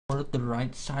for the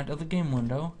right side of the game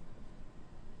window,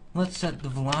 let's set the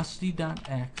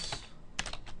velocity.x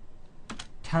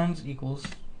times equals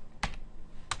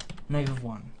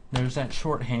 -1. There's that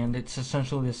shorthand. It's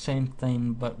essentially the same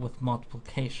thing but with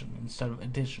multiplication instead of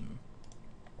addition.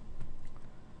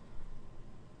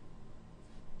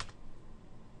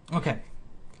 Okay,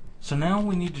 so now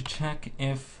we need to check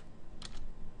if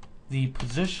the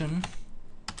position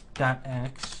dot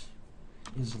x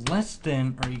is less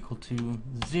than or equal to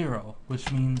 0,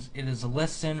 which means it is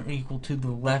less than or equal to the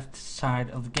left side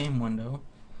of the game window.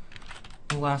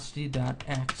 Velocity dot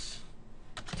x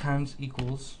times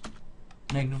equals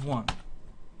 -1.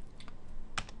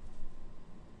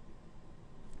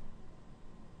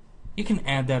 You can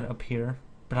add that up here,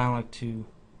 but I like to.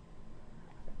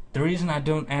 The reason I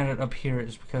don't add it up here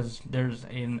is because there's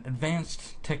an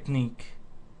advanced technique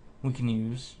we can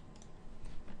use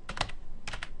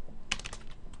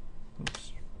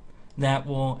that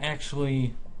will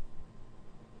actually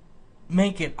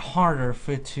make it harder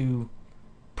for it to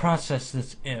process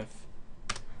this if,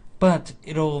 but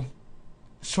it'll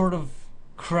sort of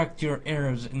correct your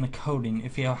errors in the coding.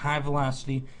 If you have high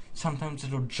velocity, sometimes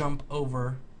it'll jump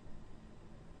over,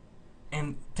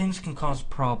 and things can cause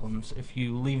problems if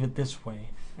you leave it this way,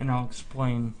 and I'll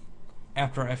explain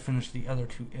after I finish the other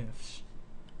two ifs.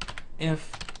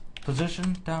 If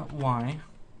position.y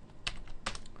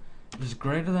is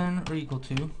greater than or equal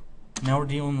to, now we're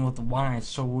dealing with y,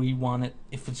 so we want it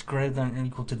if it's greater than or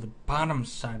equal to the bottom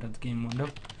side of the game window.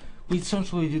 We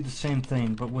essentially do the same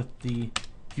thing, but with the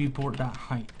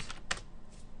viewport.height.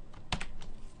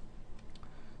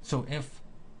 So if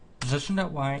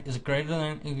position.y is greater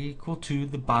than or equal to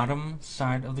the bottom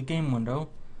side of the game window,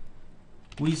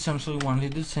 we essentially want to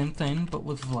do the same thing, but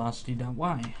with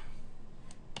velocity.y.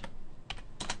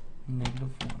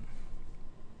 -1.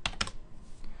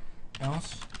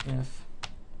 Else, if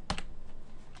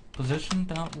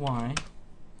position.y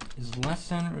is less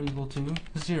than or equal to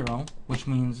 0, which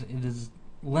means it is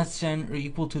less than or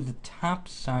equal to the top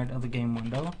side of the game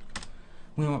window,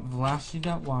 we want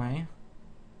velocity.y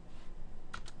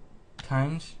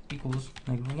times equals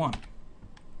 -1.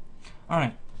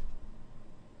 Alright,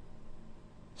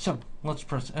 so let's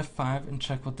press F5 and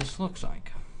check what this looks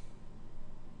like.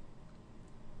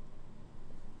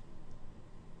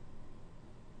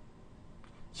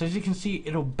 So as you can see,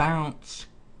 it'll bounce,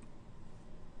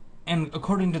 and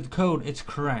according to the code, it's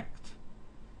correct.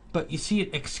 But you see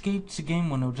it escapes the game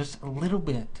window just a little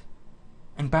bit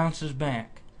and bounces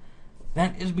back.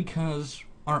 That is because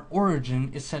our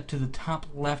origin is set to the top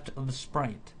left of the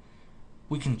sprite.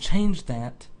 We can change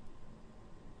that,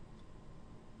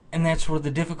 and that's where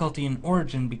the difficulty in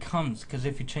origin becomes, because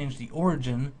if you change the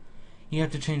origin, you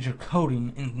have to change your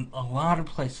coding in a lot of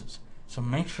places. So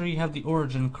make sure you have the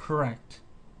origin correct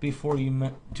before you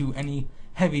do any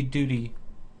heavy-duty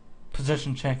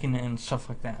position checking and stuff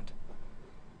like that.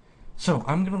 So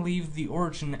I'm going to leave the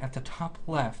origin at the top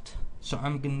left. So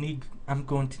I'm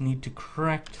going to need to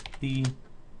correct the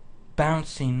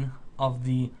bouncing of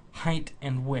the height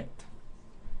and width.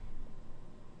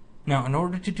 Now, in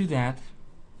order to do that,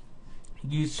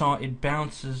 you saw it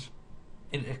bounces,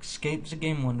 it escapes the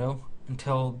game window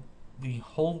until the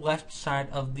whole left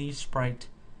side of the sprite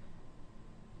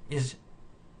is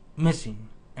missing,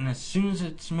 and as soon as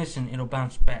it's missing, it'll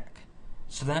bounce back.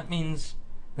 So that means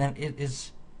that it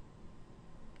is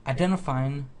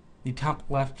identifying the top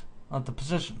left of the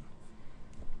position.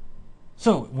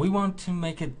 So we want to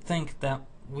make it think that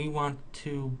we want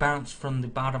to bounce from the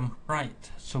bottom right.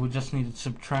 So we just need to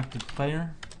subtract the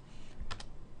player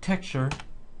texture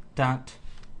dot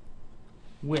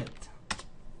width.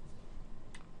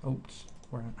 Oops,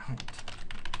 we're at height.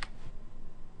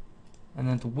 And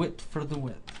then the width for the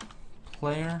width.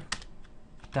 Player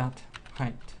dot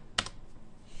height.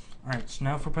 Alright, so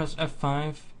now if we press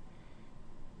F5,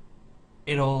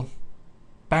 it'll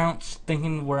bounce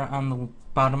thinking we're on the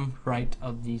bottom right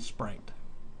of the sprite.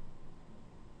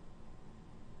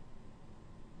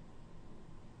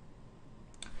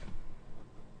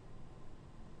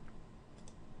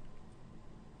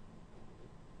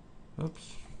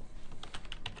 Oops.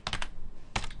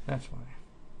 That's why.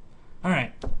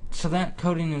 Alright, so that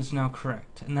coding is now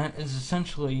correct, and that is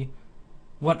essentially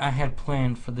what I had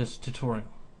planned for this tutorial.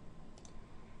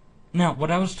 Now,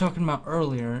 what I was talking about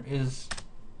earlier is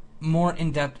more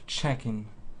in-depth checking.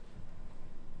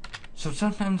 So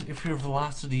sometimes if your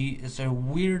velocity is a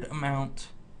weird amount,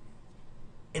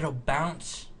 it'll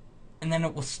bounce, and then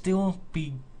it will still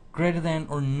be greater than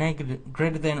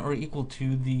or equal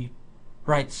to the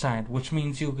right side, which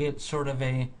means you'll get sort of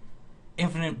a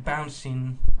infinite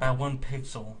bouncing by 1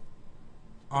 pixel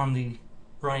on the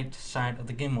right side of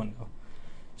the game window.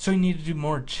 So you need to do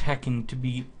more checking to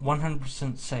be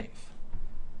 100% safe.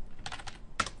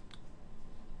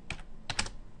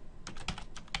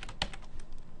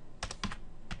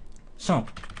 So,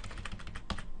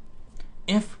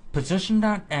 if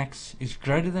position.x is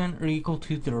greater than or equal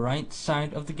to the right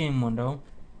side of the game window,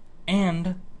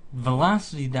 and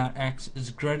velocity.x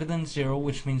is greater than 0,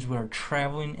 which means we are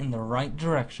traveling in the right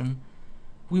direction,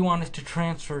 we want it to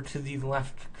transfer to the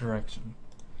left direction.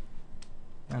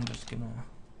 I'm just going to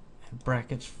add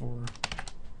brackets for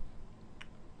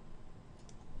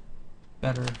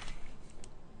better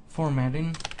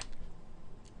formatting.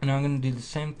 And I'm going to do the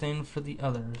same thing for the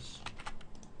others.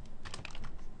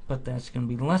 But that's going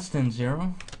to be less than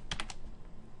 0.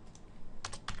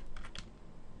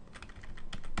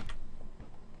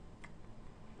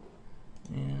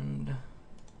 And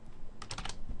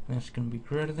that's going to be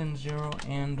greater than 0,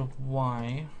 and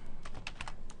y,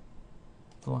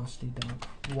 velocity dot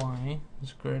y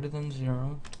is greater than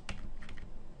 0.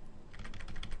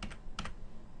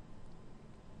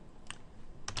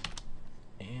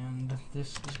 And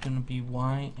this is going to be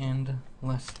y and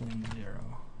less than 0.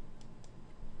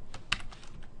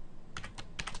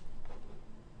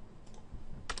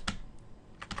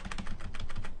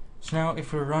 So now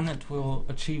if we run it, we'll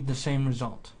achieve the same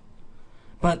result.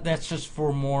 But that's just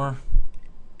for more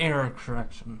error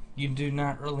correction. You do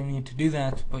not really need to do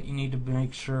that, but you need to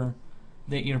make sure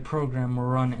that your program will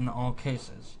run in all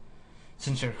cases.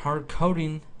 Since you're hard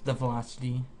coding the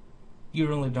velocity, you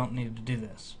really don't need to do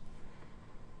this.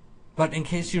 But in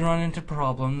case you run into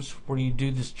problems where you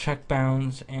do this check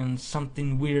bounds and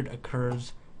something weird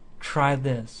occurs, try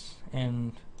this,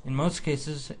 and in most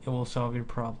cases it will solve your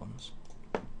problems.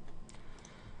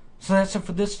 So that's it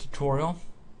for this tutorial.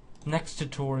 Next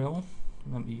tutorial,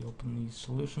 let me open the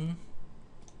solution.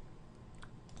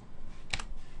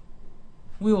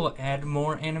 We will add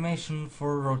more animation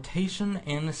for rotation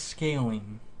and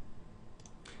scaling.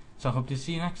 So I hope to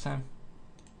see you next time.